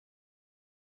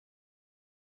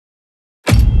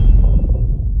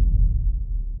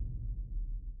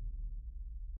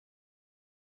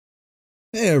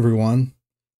Hey everyone,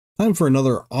 time for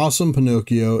another awesome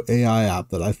Pinocchio AI app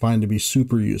that I find to be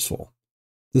super useful.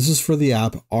 This is for the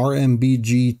app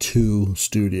RMBG 2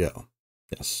 Studio.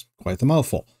 Yes, quite the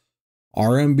mouthful.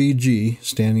 RMBG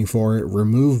standing for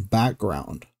Remove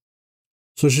Background.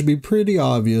 So it should be pretty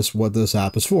obvious what this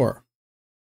app is for.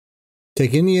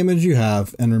 Take any image you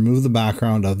have and remove the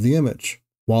background of the image,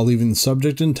 while leaving the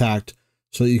subject intact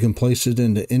so that you can place it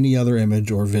into any other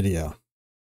image or video.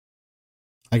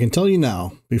 I can tell you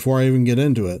now, before I even get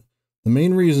into it, the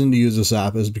main reason to use this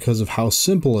app is because of how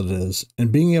simple it is and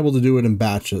being able to do it in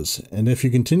batches, and if you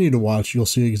continue to watch, you'll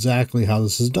see exactly how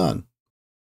this is done.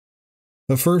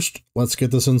 But first, let's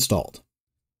get this installed.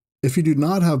 If you do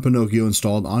not have Pinocchio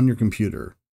installed on your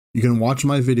computer, you can watch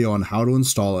my video on how to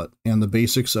install it and the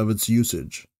basics of its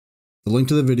usage. The link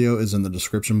to the video is in the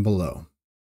description below.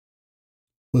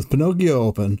 With Pinocchio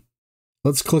open,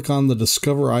 let's click on the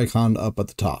Discover icon up at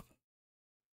the top.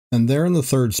 And there in the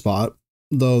third spot,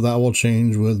 though that will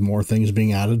change with more things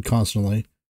being added constantly,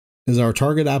 is our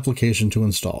target application to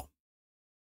install.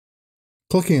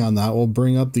 Clicking on that will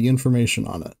bring up the information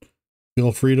on it.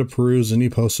 Feel free to peruse any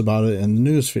posts about it in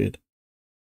the newsfeed.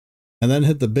 And then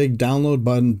hit the big download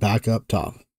button back up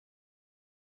top.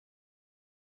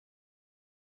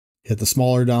 Hit the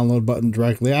smaller download button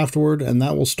directly afterward, and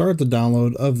that will start the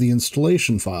download of the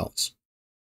installation files.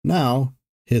 Now,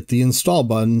 hit the install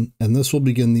button, and this will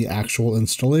begin the actual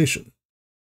installation.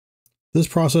 This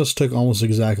process took almost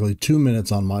exactly 2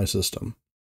 minutes on my system.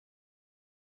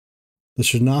 This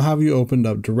should now have you opened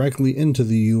up directly into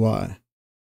the UI.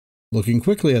 Looking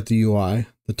quickly at the UI,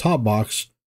 the top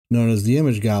box, known as the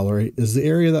image gallery, is the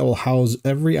area that will house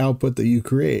every output that you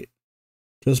create.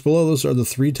 Just below this are the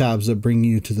 3 tabs that bring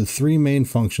you to the 3 main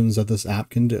functions that this app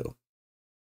can do: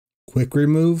 Quick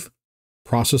Remove,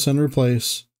 Process and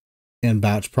Replace, and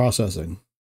batch processing.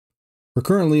 We're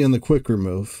currently in the quick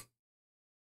remove.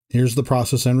 Here's the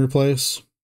process and replace.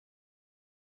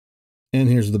 And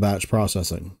here's the batch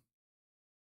processing.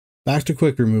 Back to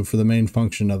quick remove for the main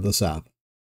function of this app.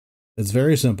 It's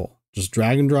very simple. Just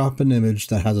drag and drop an image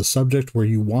that has a subject where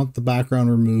you want the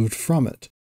background removed from it.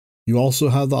 You also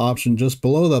have the option just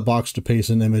below that box to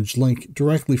paste an image link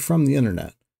directly from the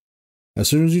internet. As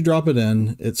soon as you drop it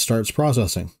in, it starts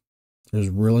processing. There's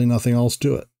really nothing else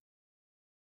to it.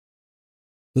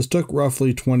 This took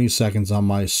roughly 20 seconds on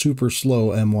my super slow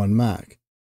M1 Mac.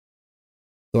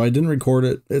 Though I didn't record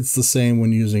it, it's the same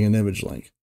when using an image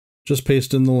link. Just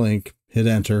paste in the link, hit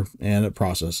enter, and it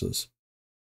processes.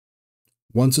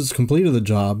 Once it's completed the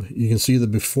job, you can see the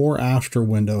before-after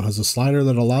window has a slider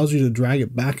that allows you to drag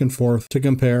it back and forth to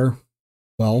compare,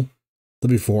 well, the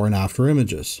before and after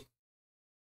images.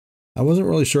 I wasn't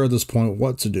really sure at this point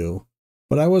what to do,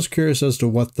 but I was curious as to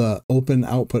what the Open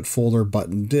Output Folder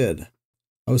button did.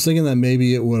 I was thinking that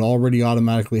maybe it would already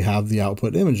automatically have the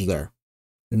output image there.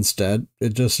 Instead,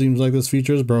 it just seems like this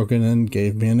feature is broken and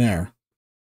gave me an error.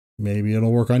 Maybe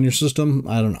it'll work on your system,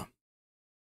 I don't know.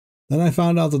 Then I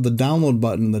found out that the download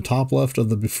button in the top left of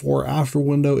the before-after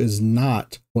window is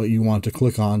not what you want to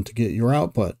click on to get your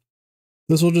output.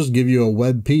 This will just give you a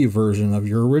WebP version of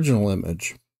your original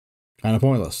image. Kind of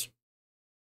pointless.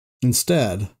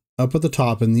 Instead, up at the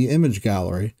top in the image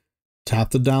gallery,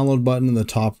 tap the download button in the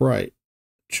top right.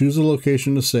 Choose a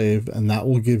location to save, and that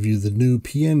will give you the new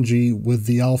PNG with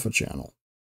the alpha channel.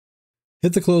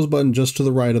 Hit the close button just to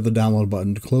the right of the download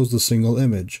button to close the single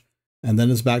image, and then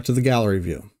it's back to the gallery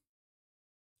view.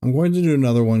 I'm going to do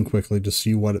another one quickly to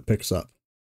see what it picks up.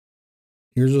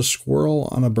 Here's a squirrel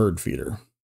on a bird feeder.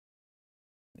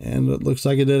 And it looks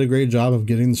like it did a great job of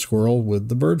getting the squirrel with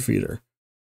the bird feeder.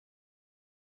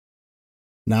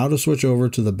 Now to switch over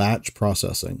to the batch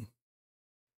processing.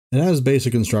 It has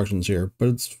basic instructions here, but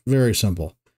it's very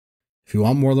simple. If you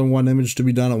want more than one image to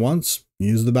be done at once,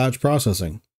 use the batch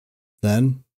processing.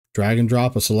 Then, drag and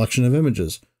drop a selection of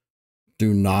images.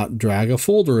 Do not drag a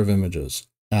folder of images,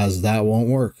 as that won't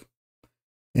work.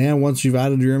 And once you've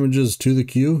added your images to the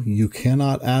queue, you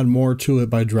cannot add more to it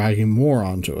by dragging more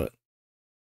onto it.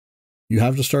 You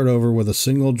have to start over with a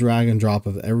single drag and drop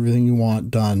of everything you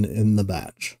want done in the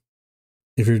batch.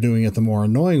 If you're doing it the more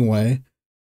annoying way,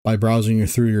 by browsing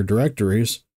through your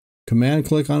directories,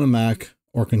 command-click on a Mac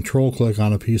or control-click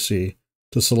on a PC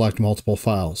to select multiple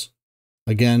files.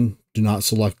 Again, do not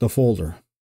select the folder.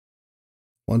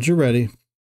 Once you're ready,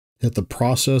 hit the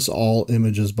Process All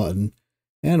Images button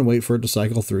and wait for it to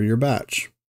cycle through your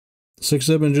batch. The 6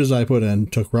 images I put in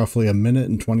took roughly 1 minute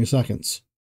and 20 seconds.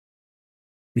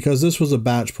 Because this was a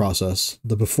batch process,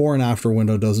 the before and after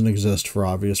window doesn't exist for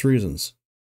obvious reasons.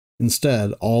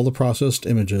 Instead, all the processed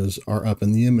images are up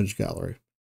in the image gallery.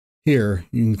 Here,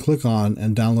 you can click on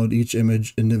and download each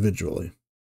image individually.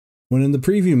 When in the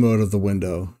preview mode of the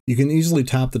window, you can easily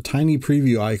tap the tiny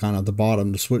preview icon at the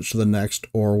bottom to switch to the next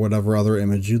or whatever other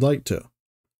image you'd like to.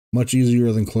 Much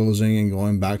easier than closing and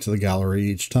going back to the gallery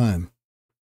each time.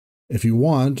 If you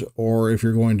want, or if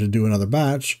you're going to do another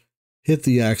batch, hit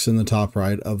the X in the top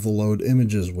right of the Load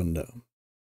Images window.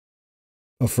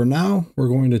 But for now, we're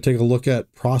going to take a look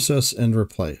at Process and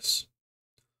Replace.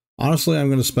 Honestly, I'm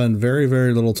going to spend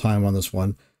very little time on this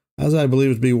one, as I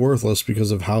believe it to be worthless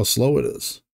because of how slow it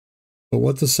is. But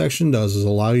what this section does is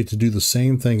allow you to do the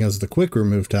same thing as the Quick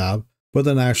Remove tab, but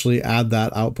then actually add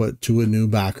that output to a new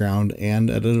background and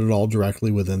edit it all directly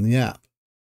within the app.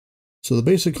 So the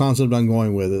basic concept I'm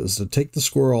going with is to take the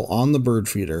squirrel on the bird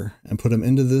feeder and put him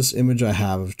into this image I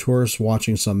have of tourists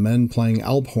watching some men playing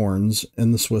Alp horns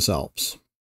in the Swiss Alps.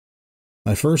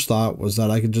 My first thought was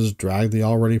that I could just drag the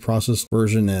already processed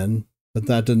version in, but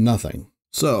that did nothing.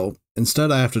 So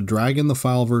instead I have to drag in the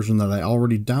file version that I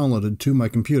already downloaded to my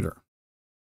computer.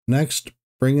 Next,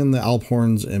 bring in the Alp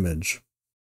horns image.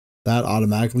 That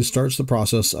automatically starts the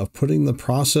process of putting the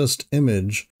processed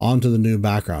image onto the new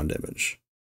background image.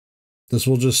 This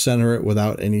will just center it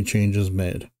without any changes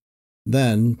made.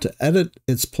 Then, to edit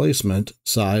its placement,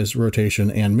 size, rotation,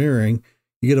 and mirroring,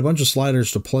 you get a bunch of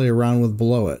sliders to play around with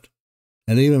below it.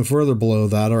 And even further below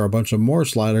that are a bunch of more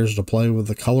sliders to play with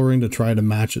the coloring to try to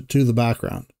match it to the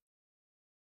background.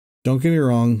 Don't get me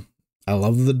wrong, I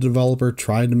love the developer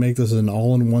tried to make this an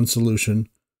all-in-one solution,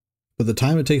 but the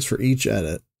time it takes for each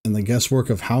edit and the guesswork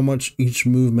of how much each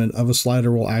movement of a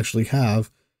slider will actually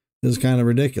have is kind of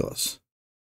ridiculous.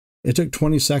 It took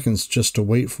 20 seconds just to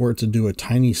wait for it to do a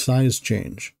tiny size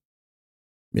change.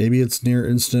 Maybe it's near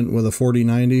instant with a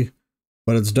 4090,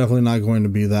 but it's definitely not going to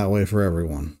be that way for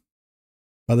everyone.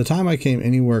 By the time I came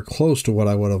anywhere close to what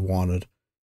I would have wanted,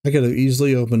 I could have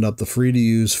easily opened up the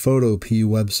free-to-use Photopea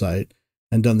website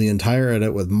and done the entire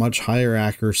edit with much higher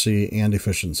accuracy and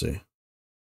efficiency.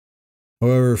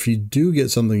 However, if you do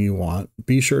get something you want,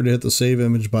 be sure to hit the Save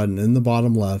Image button in the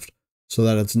bottom left so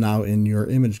that it's now in your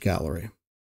image gallery.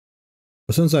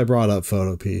 But since I brought up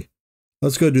Photopea,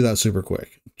 let's go do that super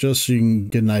quick, just so you can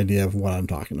get an idea of what I'm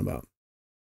talking about.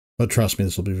 But trust me,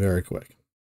 this will be very quick.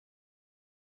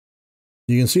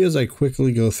 You can see as I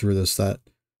quickly go through this that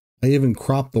I even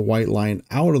crop the white line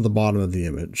out of the bottom of the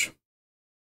image.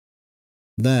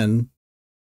 Then,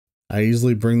 I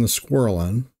easily bring the squirrel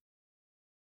in.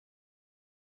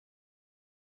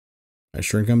 I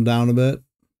shrink him down a bit.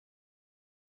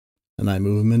 And I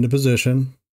move him into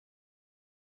position.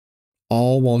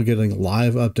 All while getting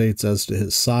live updates as to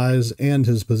his size and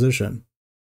his position.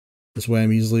 This way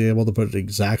I'm easily able to put it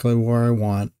exactly where I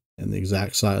want and the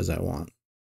exact size I want.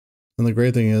 And the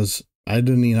great thing is, I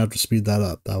didn't even have to speed that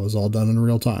up. That was all done in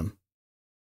real time.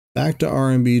 Back to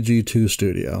RMBG 2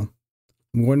 Studio.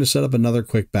 I'm going to set up another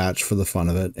quick batch for the fun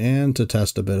of it and to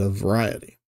test a bit of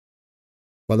variety.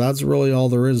 But that's really all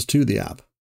there is to the app.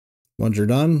 Once you're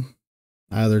done,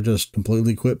 either just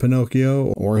completely quit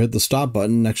Pinocchio or hit the stop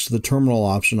button next to the terminal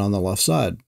option on the left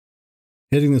side.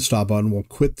 Hitting the stop button will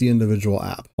quit the individual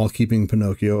app while keeping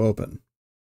Pinocchio open.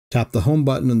 Tap the home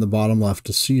button in the bottom left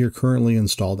to see your currently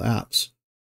installed apps.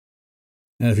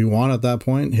 And if you want at that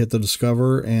point, hit the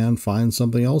Discover and find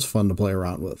something else fun to play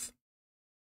around with.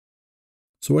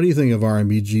 So what do you think of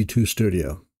RMBG 2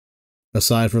 Studio?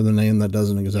 Aside from the name that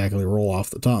doesn't exactly roll off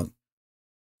the tongue.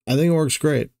 I think it works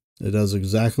great. It does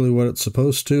exactly what it's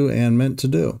supposed to and meant to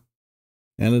do.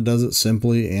 And it does it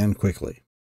simply and quickly.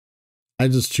 I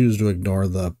just choose to ignore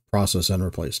the Process and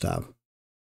Replace tab.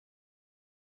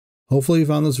 Hopefully you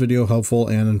found this video helpful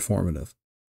and informative.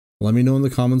 Let me know in the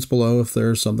comments below if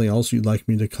there's something else you'd like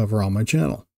me to cover on my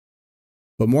channel.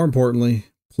 But more importantly,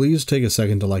 please take a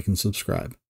second to like and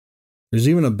subscribe. There's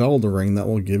even a bell to ring that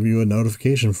will give you a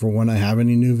notification for when I have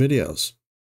any new videos.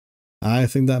 I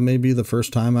think that may be the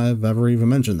first time I've ever even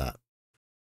mentioned that.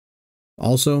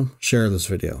 Also, share this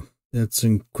video. It's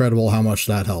incredible how much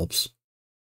that helps.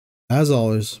 As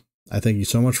always, I thank you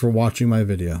so much for watching my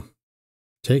video.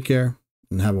 Take care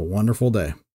and have a wonderful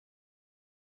day.